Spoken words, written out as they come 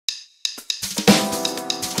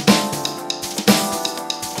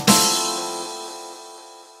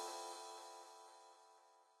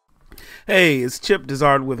Hey, it's Chip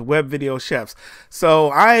Dizard with Web Video Chefs.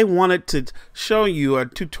 So I wanted to show you a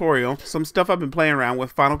tutorial, some stuff I've been playing around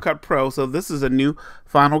with Final Cut Pro. So this is a new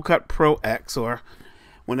Final Cut Pro X, or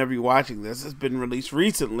whenever you're watching this, it's been released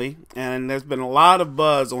recently, and there's been a lot of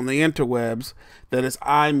buzz on the interwebs that it's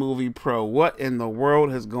iMovie Pro. What in the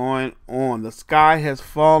world is going on? The sky has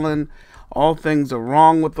fallen, all things are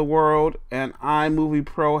wrong with the world, and iMovie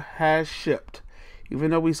Pro has shipped.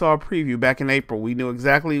 Even though we saw a preview back in April, we knew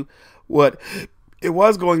exactly what it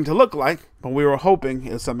was going to look like, but we were hoping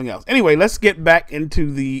it was something else. Anyway, let's get back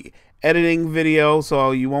into the editing video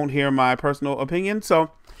so you won't hear my personal opinion.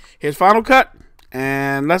 So here's Final Cut,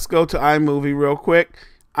 and let's go to iMovie real quick.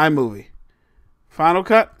 iMovie. Final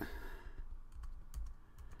Cut.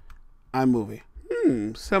 iMovie.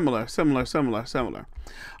 Similar.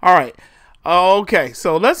 All right. Okay,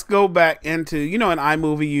 so let's go back into, in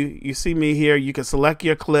iMovie, you see me here, you can select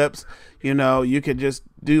your clips, you could just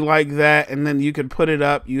do like that, and then you can put it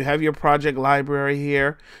up. You have your project library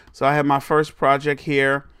here. So I have my first project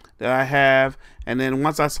here that I have, and then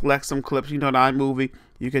once I select some clips, in iMovie,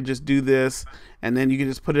 you could just do this, and then you can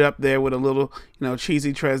just put it up there with a little,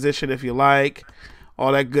 cheesy transition if you like,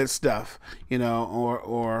 all that good stuff,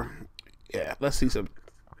 yeah, let's see some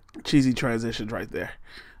cheesy transitions right there.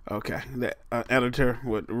 Okay, that editor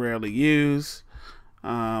would rarely use,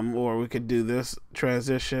 or we could do this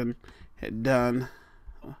transition, hit done.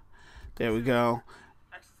 There we go.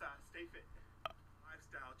 Exercise, stay fit,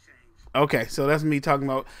 lifestyle change. Okay, so that's me talking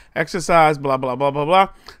about exercise, blah, blah, blah, blah, blah.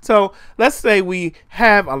 So let's say we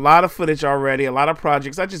have a lot of footage already, a lot of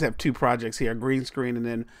projects. I just have two projects here, green screen and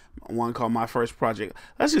then one called My First Project.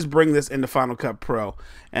 Let's just bring this into Final Cut Pro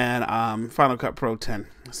and Final Cut Pro 10.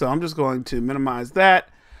 So I'm just going to minimize that.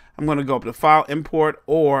 I'm going to go up to File, Import,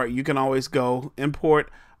 or you can always go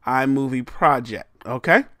Import iMovie Project.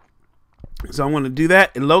 Okay, so I'm going to do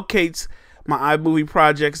that. It locates my iMovie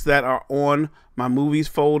projects that are on my Movies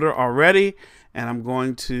folder already, and I'm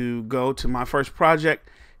going to go to My First Project,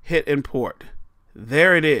 hit Import.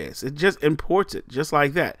 There it is. It just imports it just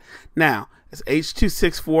like that. Now it's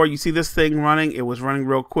H.264. You see this thing running? It was running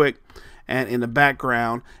real quick. And in the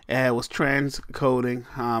background, it was transcoding.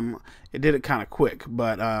 It did it kind of quick,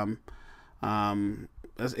 but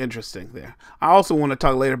that's interesting there. I also want to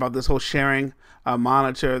talk later about this whole sharing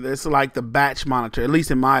monitor. It's like the batch monitor, at least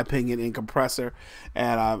in my opinion, in compressor,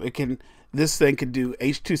 and this thing could do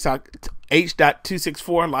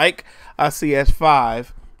H.264 like a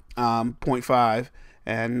CS5 0.5.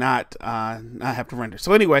 And not have to render.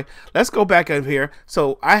 So anyway, let's go back over here.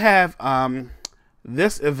 So I have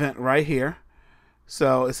this event right here.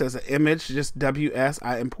 So it says an image, just WS.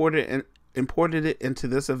 I imported it into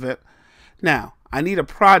this event. Now I need a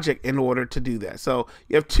project in order to do that. So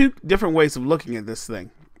you have two different ways of looking at this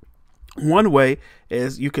thing. One way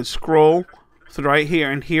is you can scroll through right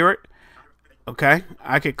here and hear it. Okay,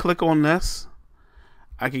 I can click on this.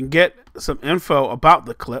 I can get some info about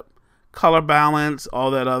the clip, color balance,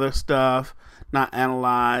 all that other stuff, not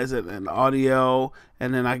analyze it, and audio,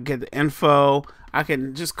 and then I get the info. I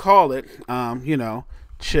can just call it,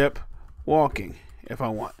 Chip Walking if I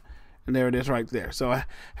want. And there it is right there. So I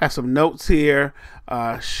have some notes here,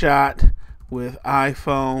 shot with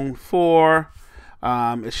iPhone 4.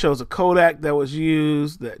 It shows a Kodak that was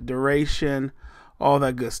used, the duration, all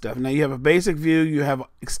that good stuff. Now you have a basic view, you have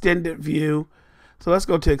extended view. So let's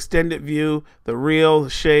go to extended view, the reel, the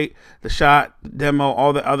shape, the shot, the demo,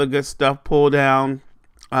 all the other good stuff, pull down,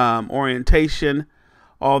 orientation,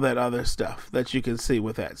 all that other stuff that you can see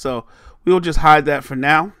with that. So we'll just hide that for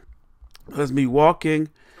now. That's me walking.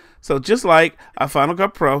 So just like a Final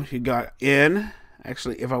Cut Pro, you got in.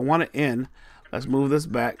 Actually, if I want to in, let's move this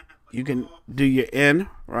back. You can do your in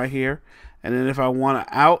right here. And then if I want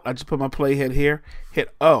to out, I just put my playhead here,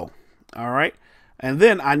 hit O. All right. And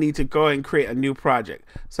then I need to go and create a new project.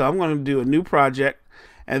 So I'm going to do a new project,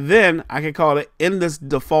 and then I can call it in this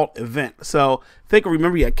default event. So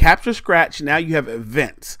remember you had capture scratch, now you have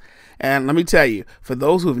events. And let me tell you, for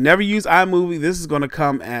those who have never used iMovie, this is going to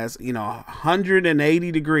come as,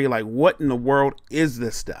 180 degree, like what in the world is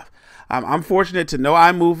this stuff? I'm fortunate to know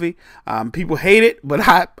iMovie. People hate it, but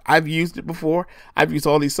I've used it before. I've used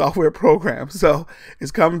all these software programs, so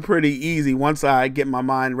it's coming pretty easy once I get my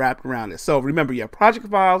mind wrapped around it. So remember, you have project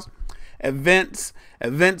files, events.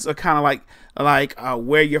 Events are kind of like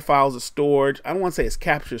where your files are stored. I don't want to say it's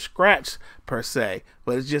capture scratch per se,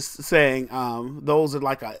 but it's just saying those are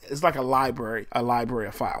it's like a library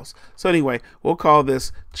of files. So anyway, we'll call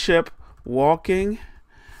this Chip Walking.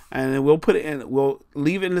 And then we'll put it in, we'll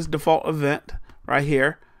leave it in this default event right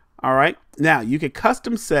here. All right. Now you can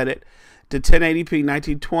custom set it. to 1080p,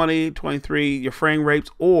 1920, 23, your frame rates,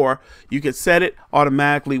 or you could set it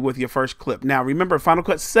automatically with your first clip. Now, remember, Final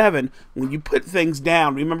Cut 7, when you put things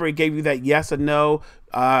down, remember it gave you that yes or no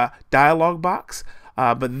dialog box?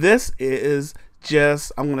 But this is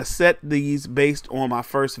just, I'm going to set these based on my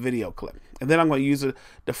first video clip. And then I'm going to use a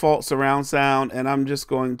default surround sound, and I'm just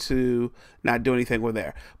going to not do anything with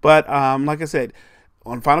there. But like I said,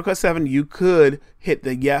 on Final Cut 7, you could hit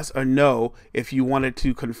the yes or no if you wanted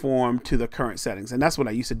to conform to the current settings. And that's what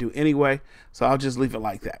I used to do anyway, so I'll just leave it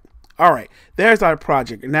like that. All right, there's our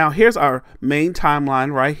project. Now, here's our main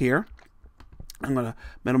timeline right here. I'm going to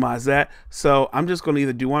minimize that. So I'm just going to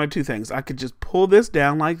either do one or two things. I could just pull this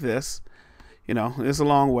down like this, you know, it's a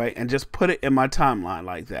long way, and just put it in my timeline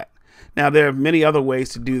like that. Now, there are many other ways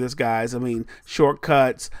to do this, guys. I mean,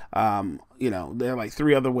 shortcuts, you know, there are like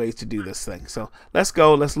 3 other ways to do this thing. So let's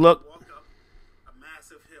go. Let's look. Walk up a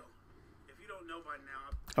massive hill. If you don't know by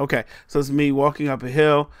now. Okay, so it's me walking up a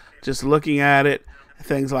hill, just looking at it,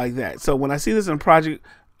 things like that. So when I see this in project,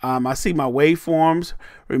 I see my waveforms.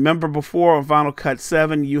 Remember before on Final Cut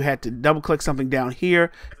 7, you had to double click something down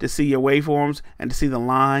here to see your waveforms and to see the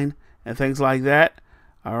line and things like that.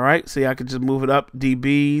 All right, see, I could just move it up,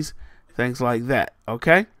 dBs, things like that.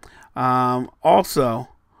 Okay. Also,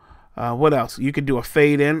 what else? You could do a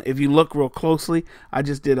fade in. If you look real closely, I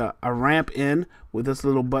just did a ramp in with this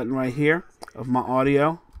little button right here of my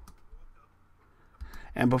audio.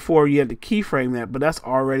 And before, you had to keyframe that, but that's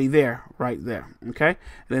already there, right there. Okay.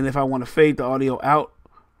 And then if I want to fade the audio out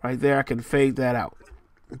right there, I can fade that out.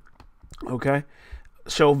 Okay.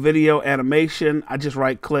 Show video animation. I just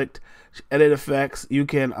right clicked, edit effects. You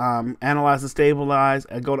can analyze and stabilize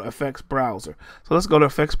and go to effects browser. So let's go to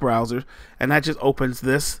effects browser, and that just opens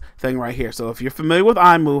this thing right here. So if you're familiar with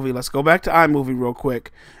iMovie, let's go back to iMovie real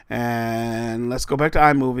quick, and let's go back to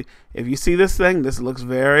iMovie. If you see this thing, this looks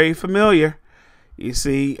very familiar. You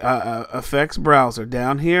see effects browser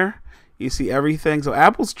down here. You see everything. So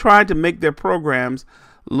Apple's tried to make their programs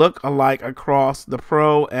look alike across the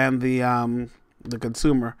Pro and the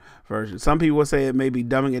consumer version. Some people will say it may be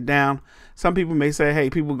dumbing it down. Some people may say,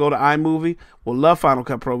 hey, people go to iMovie will love Final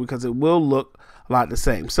Cut Pro because it will look a lot the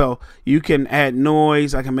same. So you can add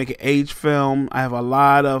noise. I can make an age film. I have a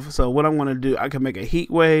lot of, so what I'm going to do, I can make a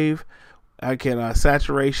heat wave. I can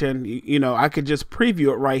saturation, you know, I could just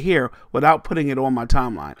preview it right here without putting it on my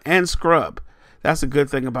timeline, and scrub. That's a good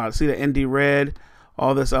thing about it. See the ND red,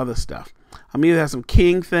 all this other stuff. I'm either have some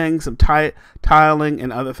keying things, some tiling,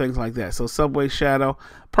 and other things like that. So subway shadow.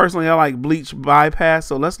 Personally, I like bleach bypass.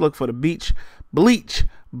 So let's look for the bleach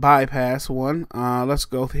bypass one. Let's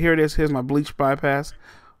go. Here it is. Here's my bleach bypass.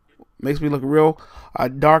 Makes me look real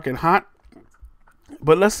dark and hot.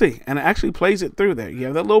 But let's see. And it actually plays it through there. You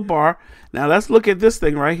have that little bar. Now let's look at this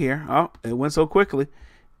thing right here. Oh, it went so quickly.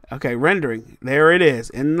 Okay, rendering. There it is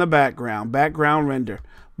in the background. Background render.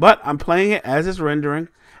 But I'm playing it as it's rendering.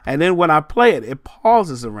 And then when I play it, it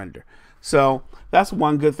pauses the render. So that's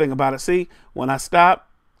one good thing about it. See, when I stop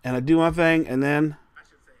and I do my thing, and then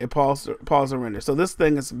it pauses the render. So this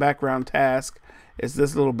thing is background task. It's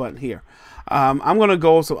this little button here. I'm going to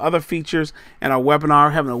go over some other features in our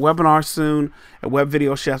webinar. Having a webinar soon at Web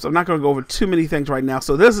Video Chefs. I'm not going to go over too many things right now.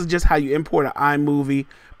 So this is just how you import an iMovie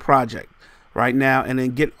project right now, and then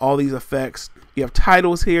get all these effects. You have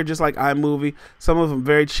titles here, just like iMovie. Some of them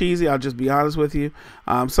very cheesy. I'll just be honest with you.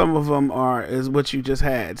 Some of them is what you just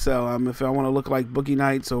had. So if I want to look like Boogie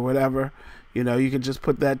Nights or whatever, you know, you can just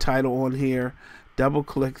put that title on here. Double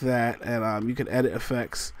click that, and you can edit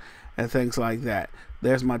effects and things like that.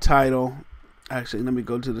 There's my title. Actually, let me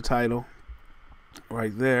go to the title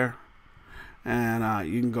right there, and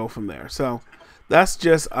you can go from there. So that's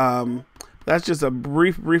just a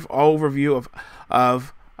brief overview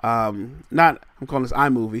of not, I'm calling this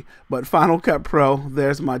iMovie, but Final Cut Pro.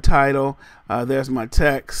 There's my title, there's my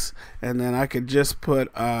text, and then I could just put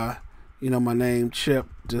you know, my name, Chip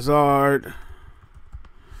Dizard.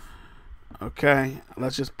 Okay,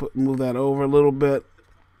 let's just move that over a little bit,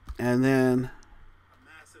 and then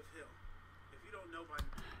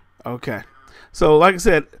okay. So like I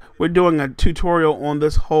said, we're doing a tutorial on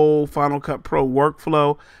this whole Final Cut Pro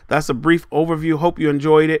workflow. That's a brief overview. Hope you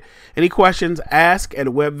enjoyed it. Any questions, ask at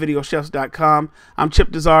webvideochefs.com. I'm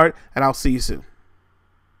Chip Dizard, and I'll see you soon.